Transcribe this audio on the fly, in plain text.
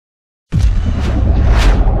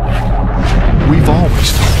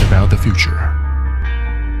future.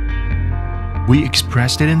 We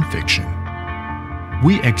expressed it in fiction.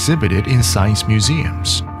 We exhibit it in science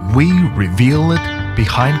museums. We reveal it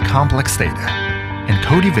behind complex data and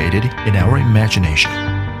cultivate it in our imagination.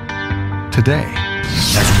 Today,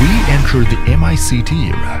 as we enter the M-ICT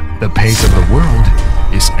era, the pace of the world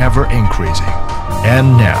is ever increasing.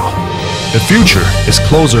 And now, the future is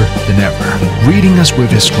closer than ever, greeting us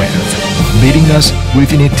with its strength, meeting us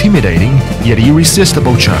with an intimidating yet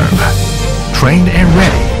irresistible charm, trained and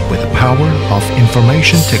ready with the power of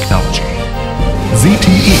information technology.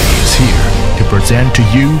 ZTE is here to present to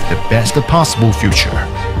you the best possible future.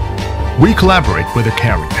 We collaborate with the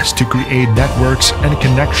carriers to create networks and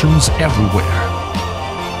connections everywhere,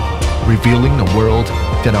 revealing a world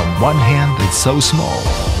that on one hand is so small,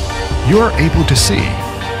 you're able to see,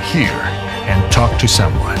 hear, and talk to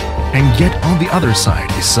someone, and yet on the other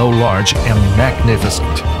side is so large and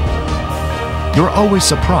magnificent. You're always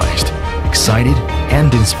surprised, excited,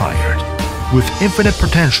 and inspired, with infinite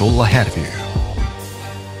potential ahead of you.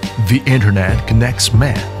 The Internet connects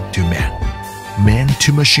man to man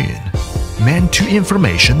to machine, man to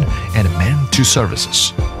information, and man to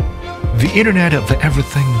services. The Internet of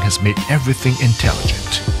Everything has made everything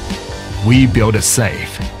intelligent. We build a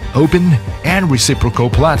safe, open, and reciprocal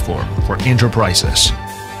platform for enterprises.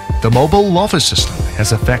 The mobile office system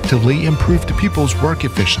has effectively improved people's work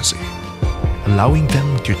efficiency, allowing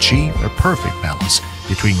them to achieve a perfect balance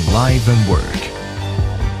between life and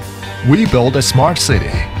work. We build a smart city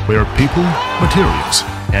where people, materials,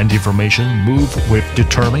 and information move with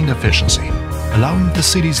determined efficiency, allowing the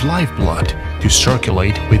city's lifeblood to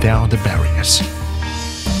circulate without the barriers.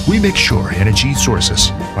 We make sure energy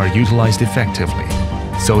sources are utilized effectively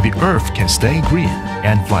so the earth can stay green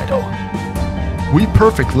and vital. We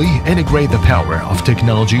perfectly integrate the power of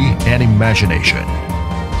technology and imagination.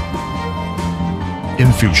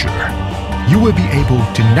 In future, you will be able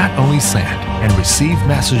to not only send and receive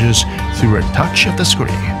messages through a touch of the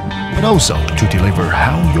screen, but also to deliver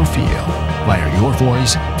how you feel via your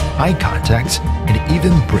voice, eye contact, and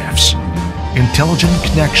even breaths. Intelligent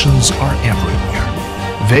connections are everywhere.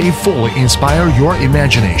 They fully inspire your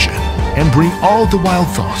imagination and bring all the wild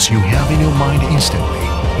thoughts you have in your mind instantly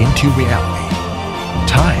into reality.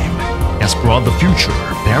 Time has brought the future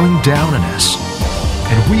bearing down on us,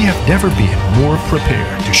 and we have never been more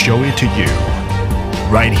prepared to show it to you.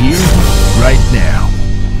 Right here, right now.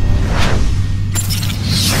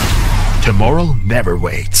 Tomorrow never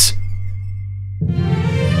waits.